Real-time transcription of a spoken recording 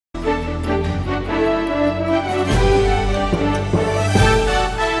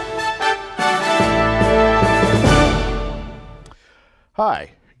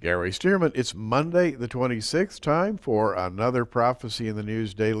Hi, Gary Stearman. It's Monday the 26th, time for another Prophecy in the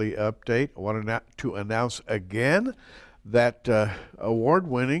News Daily Update. I want to announce again that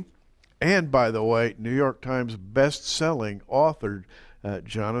award-winning and, by the way, New York Times best-selling author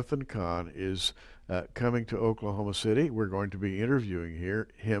Jonathan Cahn is coming to Oklahoma City. We're going to be interviewing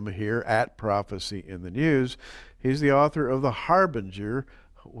him here at Prophecy in the News. He's the author of The Harbinger,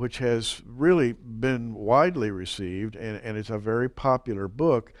 which has really been widely received, and it's a very popular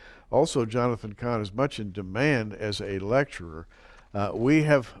book. Also, Jonathan Cahn is much in demand as a lecturer. We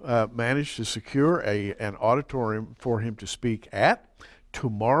have managed to secure an auditorium for him to speak at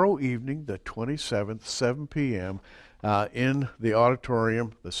tomorrow evening, the 27th, 7 p.m., in the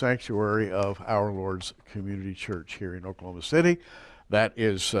auditorium, the sanctuary of Our Lord's Community Church here in Oklahoma City. That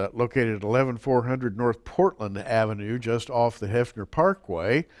is located at 11400 North Portland Avenue, just off the Hefner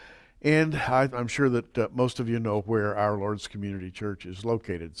Parkway. And I'm sure that most of you know where Our Lord's Community Church is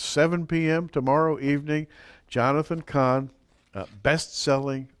located. 7 p.m. tomorrow evening, Jonathan Cahn,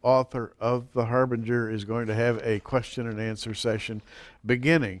 best-selling author of The Harbinger, is going to have a question and answer session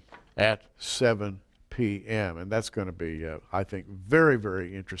beginning at 7 p.m. And that's going to be, I think, very,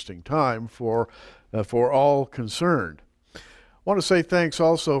 very interesting time for all concerned. I want to say thanks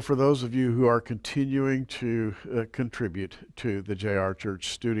also for those of you who are continuing to contribute to the JR Church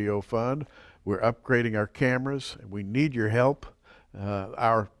Studio Fund. We're upgrading our cameras, and we need your help.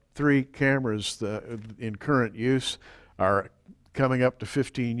 Our 3 cameras in current use are coming up to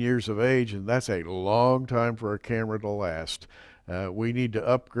 15 years of age, and that's a long time for a camera to last. We need to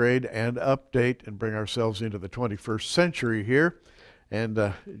upgrade and update and bring ourselves into the 21st century here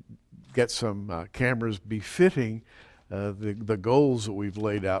and get some cameras befitting the goals that we've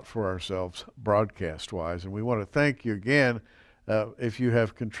laid out for ourselves broadcast-wise. And we want to thank you again if you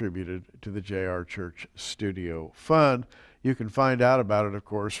have contributed to the JR Church Studio Fund. You can find out about it, of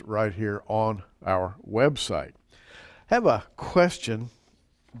course, right here on our website. I have a question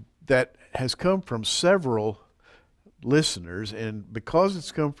that has come from several listeners, and because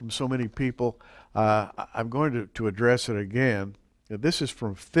it's come from so many people, I'm going to address it again. This is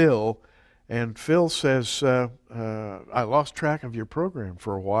from Phil. And Phil says, I lost track of your program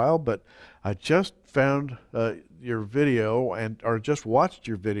for a while, but I just found your video or just watched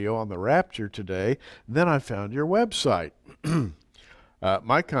your video on the rapture today. Then I found your website.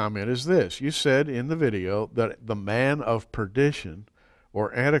 My comment is this. You said in the video that the man of perdition,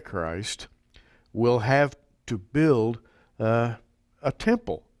 or Antichrist, will have to build a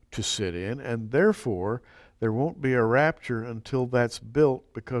temple to sit in, and therefore there won't be a rapture until that's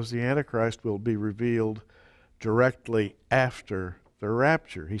built, because the Antichrist will be revealed directly after the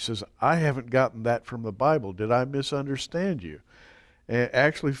rapture. He says, I haven't gotten that from the Bible. Did I misunderstand you?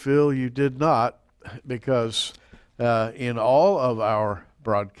 Actually, Phil, you did not, because in all of our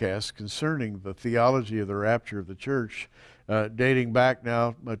broadcasts concerning the theology of the rapture of the church, dating back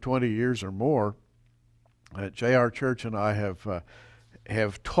now 20 years or more, JR Church and I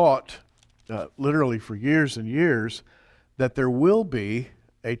have taught literally for years and years that there will be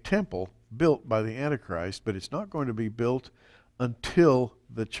a temple built by the Antichrist, but it's not going to be built until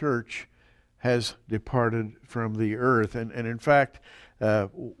the church has departed from the earth. And in fact,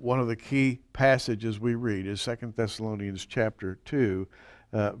 one of the key passages we read is 2 Thessalonians chapter 2,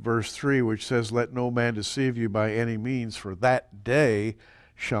 verse 3, which says, let no man deceive you by any means, for that day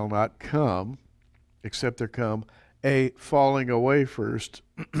shall not come, except there come a falling away first,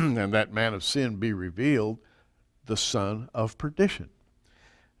 and that man of sin be revealed, the son of perdition.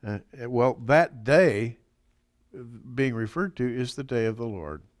 Well, that day being referred to is the day of the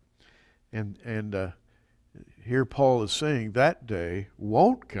Lord. And here Paul is saying that day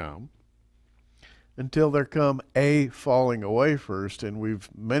won't come until there come a falling away first. And we've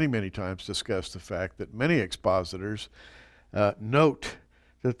many, many times discussed the fact that many expositors note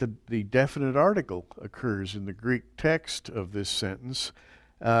that the definite article occurs in the Greek text of this sentence,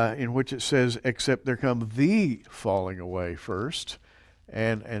 in which it says, except there come the falling away first,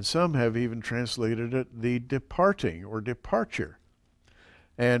 and some have even translated it the departing or departure.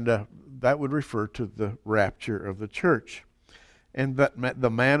 And that would refer to the rapture of the church. And that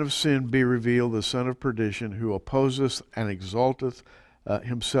the man of sin be revealed, the son of perdition, who opposeth and exalteth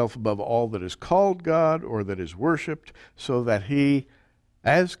himself above all that is called God or that is worshipped, so that he,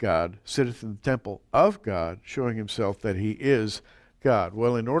 as God, sitteth in the temple of God, showing himself that he is God.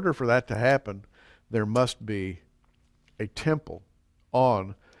 Well, in order for that to happen, there must be a temple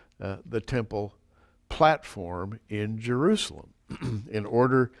on the temple platform in Jerusalem in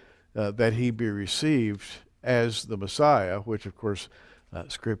order that he be received as the Messiah, which, of course,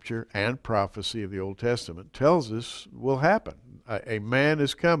 Scripture and prophecy of the Old Testament tells us will happen. A man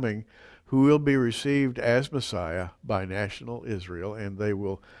is coming who will be received as Messiah by national Israel, and they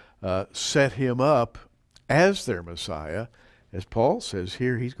will set him up as their Messiah. As Paul says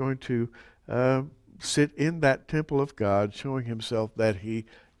here, he's going to sit in that temple of God, showing himself that he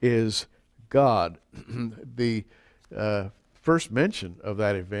is God. The first mention of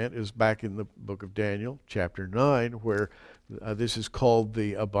that event is back in the book of Daniel, chapter 9, where this is called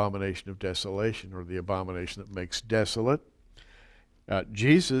the abomination of desolation, or the abomination that makes desolate.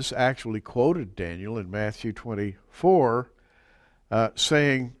 Jesus actually quoted Daniel in Matthew 24,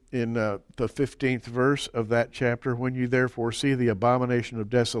 saying in the 15th verse of that chapter, "When you therefore see the abomination of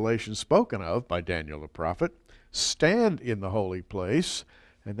desolation spoken of by Daniel the prophet, stand in the holy place."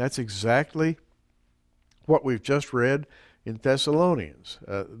 And that's exactly what we've just read in Thessalonians.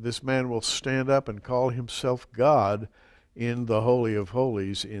 This man will stand up and call himself God in the Holy of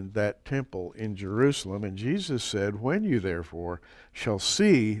Holies in that temple in Jerusalem. And Jesus said, "When you therefore shall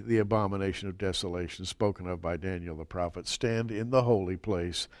see the abomination of desolation spoken of by Daniel the prophet, stand in the holy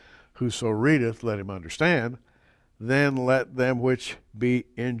place. Whoso readeth, let him understand. Then let them which be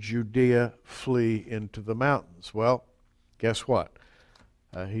in Judea flee into the mountains." Well, guess what?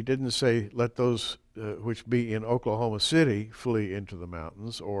 He didn't say, let those which be in Oklahoma City flee into the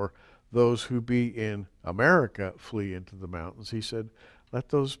mountains, or those who be in America flee into the mountains. He said, let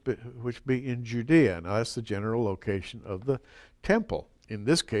those which be in Judea. Now, that's the general location of the temple. In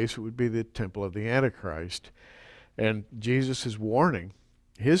this case, it would be the temple of the Antichrist. And Jesus is warning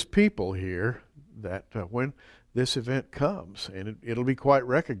his people here that when this event comes, and it'll be quite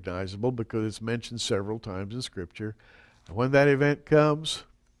recognizable because it's mentioned several times in Scripture, when that event comes,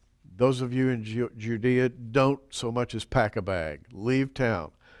 those of you in Judea, don't so much as pack a bag. Leave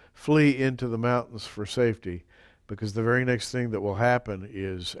town. Flee into the mountains for safety, because the very next thing that will happen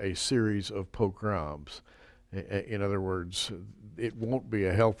is a series of pogroms. In other words, it won't be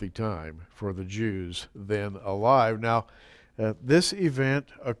a healthy time for the Jews then alive. Now, this event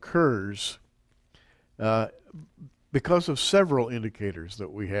occurs because of several indicators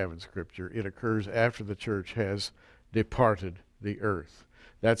that we have in Scripture. It occurs after the church has departed the earth.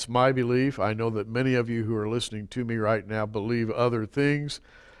 That's my belief. I know that many of you who are listening to me right now believe other things.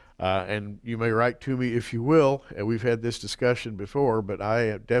 And you may write to me if you will. We've had this discussion before, but I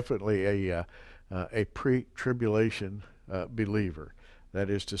am definitely a pre-tribulation believer. That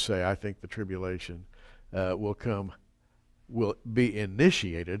is to say, I think the tribulation will be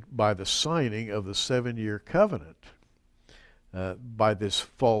initiated by the signing of the 7-year covenant by this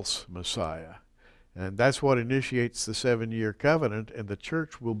false Messiah. And that's what initiates the 7-year covenant, and the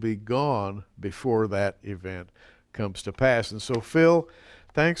church will be gone before that event comes to pass. And so, Phil,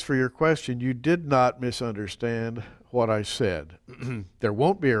 thanks for your question. You did not misunderstand what I said. There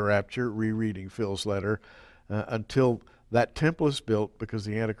won't be a rapture, rereading Phil's letter, until that temple is built, because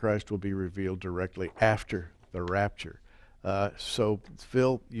the Antichrist will be revealed directly after the rapture. So,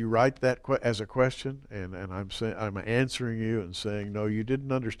 Phil, you write that as a question, and I'm answering you and saying, no, you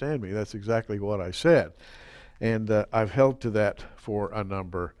didn't understand me. That's exactly what I said. And I've held to that for a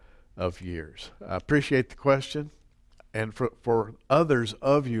number of years. I appreciate the question. And for others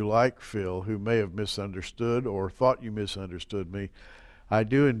of you like Phil who may have misunderstood or thought you misunderstood me, I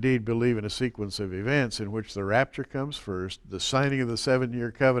do indeed believe in a sequence of events in which the rapture comes first, the signing of the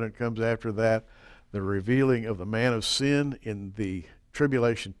 7-year covenant comes after that, the revealing of the man of sin in the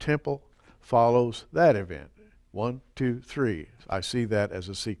tribulation temple follows that event. 1, 2, 3. I see that as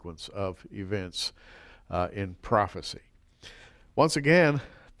a sequence of events in prophecy. Once again,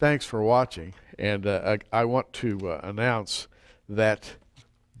 thanks for watching, and I want to announce that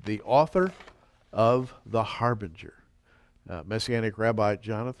the author of The Harbinger, Messianic Rabbi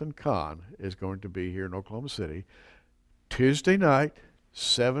Jonathan Cahn, is going to be here in Oklahoma City Tuesday night,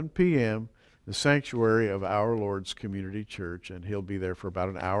 7 p.m., the sanctuary of Our Lord's Community Church, and he'll be there for about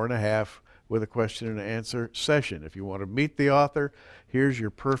an hour and a half with a question and answer session. If you want to meet the author, here's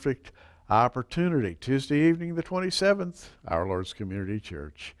your perfect opportunity. Tuesday evening, the 27th, Our Lord's Community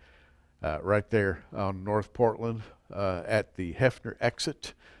Church, right there on North Portland at the Hefner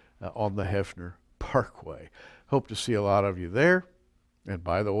exit on the Hefner Parkway. Hope to see a lot of you there. And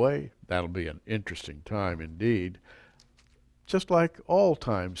by the way, that'll be an interesting time indeed, just like all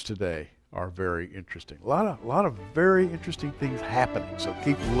times today are very interesting. A lot of very interesting things happening, so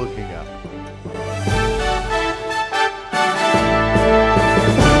keep looking up.